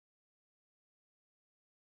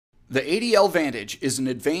The ADL Vantage is an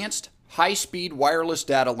advanced, high-speed wireless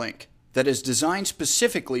data link that is designed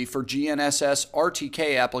specifically for GNSS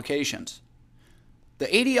RTK applications. The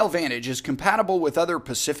ADL Vantage is compatible with other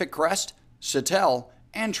Pacific Crest, Satel,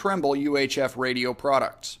 and Tremble UHF radio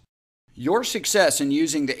products. Your success in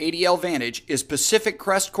using the ADL Vantage is Pacific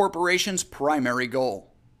Crest Corporation's primary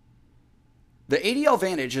goal. The ADL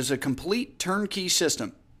Vantage is a complete turnkey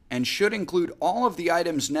system and should include all of the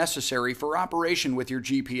items necessary for operation with your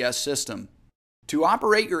GPS system. To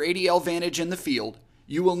operate your ADL Vantage in the field,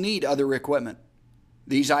 you will need other equipment.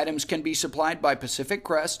 These items can be supplied by Pacific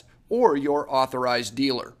Crest or your authorized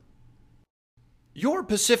dealer. Your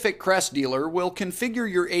Pacific Crest dealer will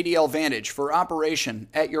configure your ADL Vantage for operation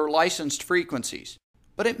at your licensed frequencies,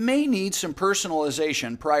 but it may need some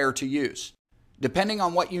personalization prior to use. Depending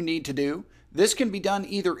on what you need to do, this can be done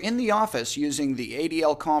either in the office using the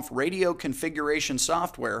ADL Conf radio configuration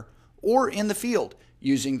software or in the field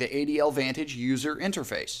using the ADL Vantage user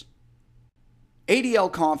interface.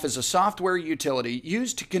 ADL Conf is a software utility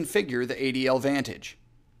used to configure the ADL Vantage.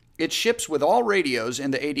 It ships with all radios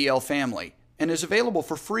in the ADL family and is available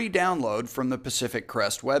for free download from the Pacific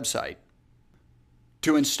Crest website.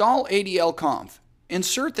 To install ADL Conf,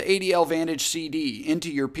 insert the ADL Vantage CD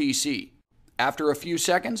into your PC. After a few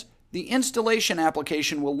seconds, the installation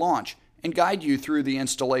application will launch and guide you through the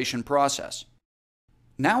installation process.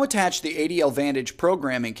 Now attach the ADL Vantage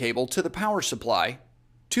programming cable to the power supply,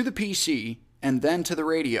 to the PC, and then to the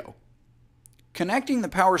radio. Connecting the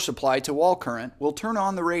power supply to wall current will turn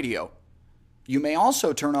on the radio. You may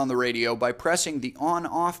also turn on the radio by pressing the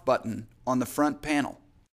on-off button on the front panel.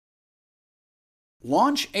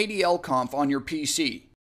 Launch ADL Conf on your PC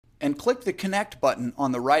and click the Connect button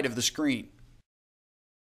on the right of the screen.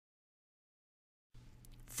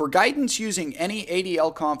 For guidance using any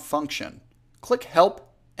ADL Conf function, click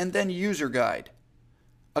Help and then User Guide.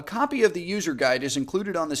 A copy of the user guide is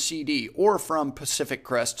included on the CD or from Pacific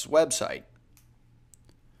Crest's website.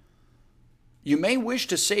 You may wish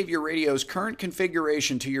to save your radio's current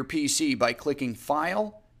configuration to your PC by clicking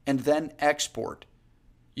File and then Export.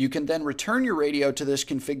 You can then return your radio to this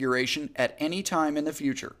configuration at any time in the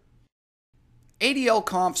future. ADL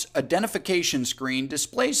Conf's identification screen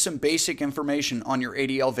displays some basic information on your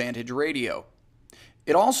ADL Vantage radio.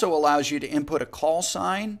 It also allows you to input a call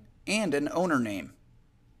sign and an owner name.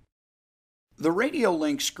 The radio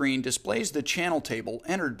link screen displays the channel table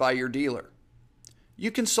entered by your dealer. You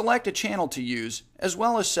can select a channel to use, as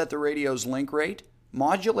well as set the radio's link rate,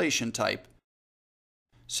 modulation type,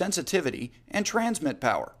 sensitivity, and transmit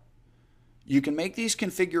power. You can make these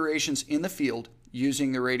configurations in the field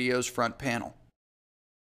using the radio's front panel.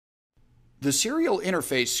 The serial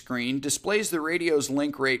interface screen displays the radio's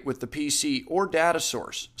link rate with the PC or data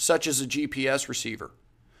source, such as a GPS receiver,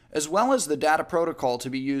 as well as the data protocol to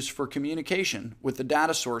be used for communication with the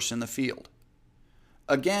data source in the field.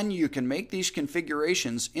 Again, you can make these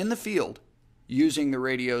configurations in the field using the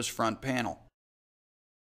radio's front panel.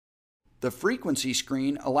 The frequency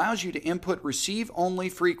screen allows you to input receive-only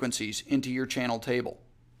frequencies into your channel table.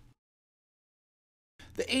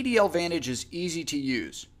 The ADL Vantage is easy to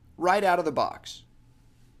use, right out of the box.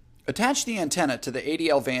 Attach the antenna to the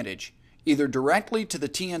ADL Vantage, either directly to the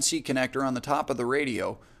TNC connector on the top of the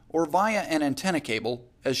radio or via an antenna cable,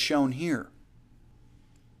 as shown here.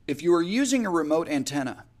 If you are using a remote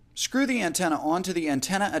antenna, screw the antenna onto the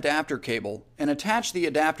antenna adapter cable and attach the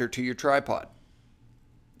adapter to your tripod.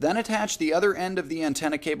 Then attach the other end of the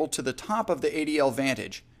antenna cable to the top of the ADL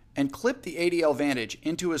Vantage and clip the ADL Vantage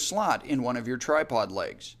into a slot in one of your tripod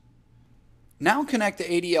legs. Now connect the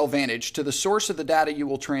ADL Vantage to the source of the data you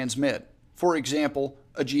will transmit, for example,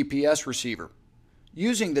 a GPS receiver,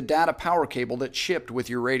 using the data power cable that's shipped with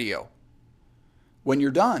your radio. When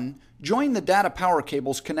you're done, join the data power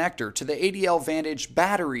cable's connector to the ADL Vantage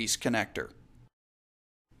batteries connector.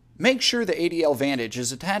 Make sure the ADL Vantage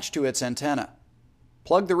is attached to its antenna.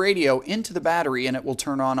 Plug the radio into the battery and it will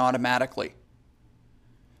turn on automatically.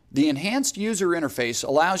 The enhanced user interface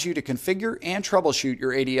allows you to configure and troubleshoot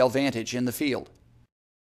your ADL Vantage in the field.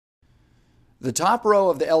 The top row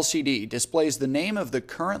of the LCD displays the name of the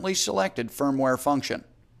currently selected firmware function.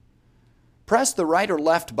 Press the right or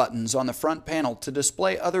left buttons on the front panel to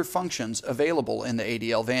display other functions available in the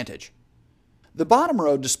ADL Vantage. The bottom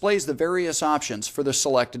row displays the various options for the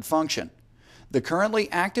selected function. The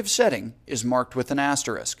currently active setting is marked with an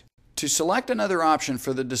asterisk. To select another option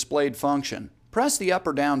for the displayed function, press the up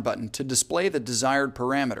or down button to display the desired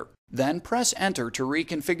parameter. Then press Enter to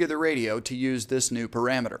reconfigure the radio to use this new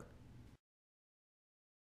parameter.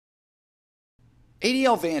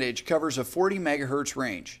 ADL Vantage covers a 40 MHz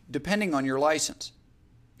range, depending on your license.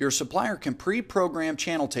 Your supplier can pre-program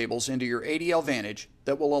channel tables into your ADL Vantage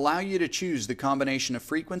that will allow you to choose the combination of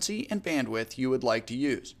frequency and bandwidth you would like to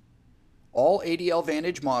use. All ADL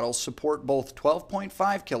Vantage models support both 12.5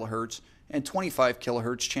 kHz and 25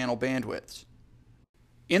 kHz channel bandwidths.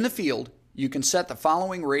 In the field, you can set the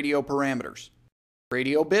following radio parameters: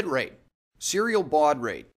 radio bit rate, serial baud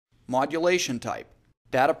rate, modulation type,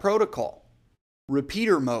 data protocol,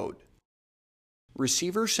 repeater mode,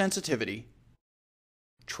 receiver sensitivity,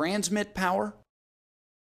 transmit power,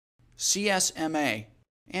 CSMA,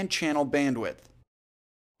 and channel bandwidth.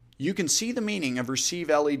 You can see the meaning of receive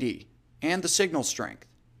LED and the signal strength.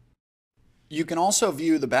 You can also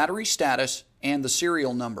view the battery status and the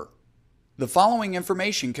serial number. The following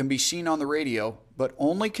information can be seen on the radio, but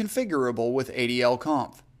only configurable with ADL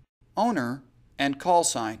Conf: owner and call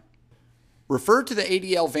sign. Refer to the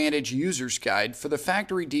ADL Vantage User's Guide for the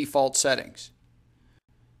factory default settings.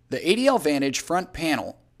 The ADL Vantage front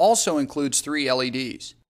panel also includes 3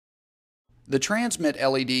 LEDs. The transmit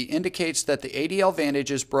LED indicates that the ADL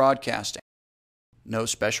Vantage is broadcasting. No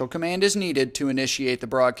special command is needed to initiate the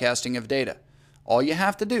broadcasting of data. All you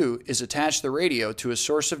have to do is attach the radio to a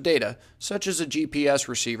source of data, such as a GPS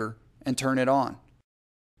receiver, and turn it on.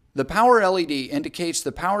 The power LED indicates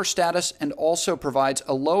the power status and also provides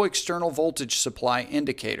a low external voltage supply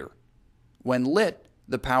indicator. When lit,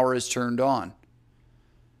 the power is turned on.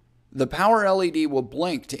 The power LED will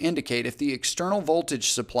blink to indicate if the external voltage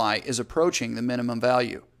supply is approaching the minimum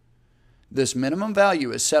value. This minimum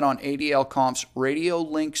value is set on ADL Conf's radio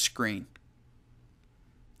link screen.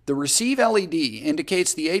 The receive LED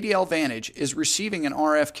indicates the ADL Vantage is receiving an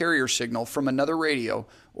RF carrier signal from another radio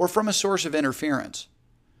or from a source of interference.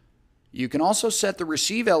 You can also set the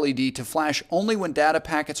receive LED to flash only when data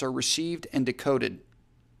packets are received and decoded.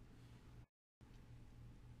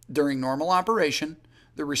 During normal operation,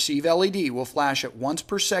 the receive LED will flash at once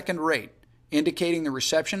per second rate, indicating the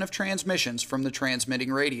reception of transmissions from the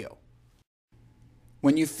transmitting radio.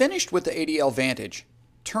 When you've finished with the ADL Vantage,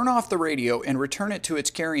 turn off the radio and return it to its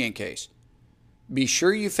carrying case. Be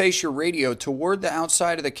sure you face your radio toward the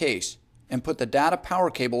outside of the case and put the data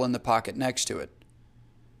power cable in the pocket next to it.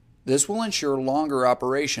 This will ensure longer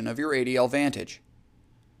operation of your ADL Vantage.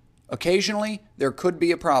 Occasionally, there could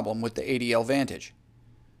be a problem with the ADL Vantage.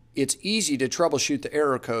 It's easy to troubleshoot the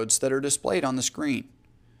error codes that are displayed on the screen.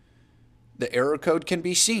 The error code can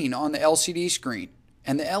be seen on the LCD screen,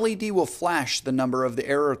 and the LED will flash the number of the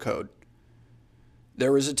error code.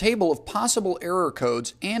 There is a table of possible error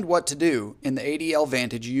codes and what to do in the ADL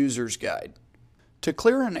Vantage User's Guide. To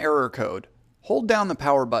clear an error code, hold down the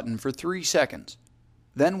power button for 3 seconds.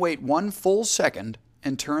 Then wait 1 full second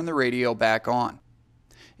and turn the radio back on.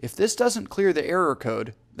 If this doesn't clear the error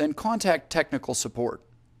code, then contact technical support.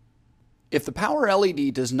 If the power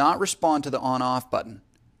LED does not respond to the on-off button,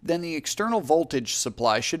 then the external voltage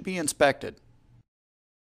supply should be inspected.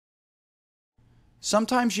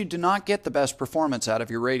 Sometimes you do not get the best performance out of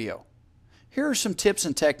your radio. Here are some tips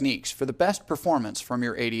and techniques for the best performance from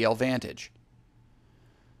your ADL Vantage.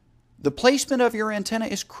 The placement of your antenna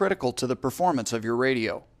is critical to the performance of your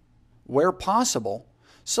radio. Where possible,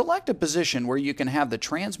 select a position where you can have the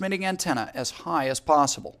transmitting antenna as high as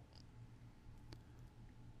possible.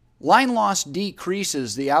 Line loss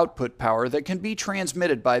decreases the output power that can be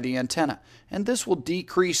transmitted by the antenna, and this will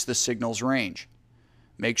decrease the signal's range.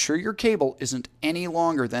 Make sure your cable isn't any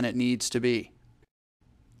longer than it needs to be.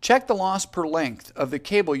 Check the loss per length of the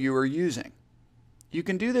cable you are using. You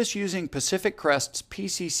can do this using Pacific Crest's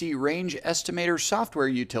PCC Range Estimator software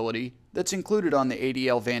utility that's included on the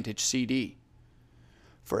ADL Vantage CD.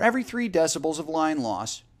 For every 3 decibels of line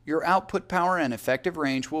loss, your output power and effective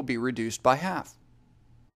range will be reduced by half.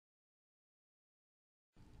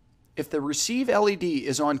 If the receive LED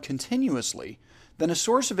is on continuously, then a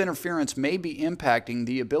source of interference may be impacting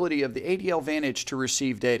the ability of the ADL Vantage to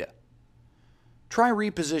receive data. Try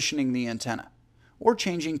repositioning the antenna, or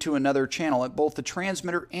changing to another channel at both the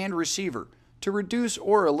transmitter and receiver to reduce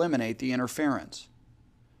or eliminate the interference.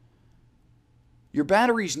 Your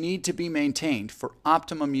batteries need to be maintained for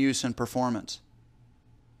optimum use and performance.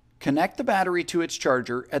 Connect the battery to its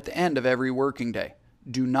charger at the end of every working day.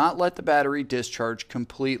 Do not let the battery discharge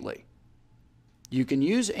completely. You can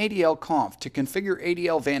use ADL Conf to configure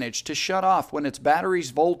ADL Vantage to shut off when its battery's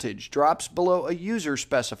voltage drops below a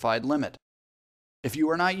user-specified limit. If you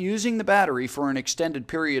are not using the battery for an extended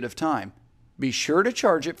period of time, be sure to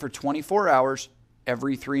charge it for 24 hours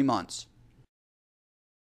every 3 months.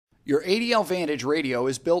 Your ADL Vantage radio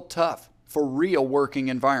is built tough for real working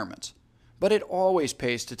environments, but it always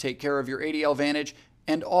pays to take care of your ADL Vantage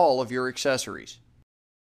and all of your accessories.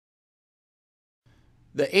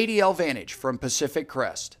 The ADL Vantage from Pacific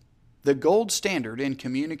Crest, the gold standard in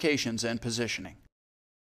communications and positioning.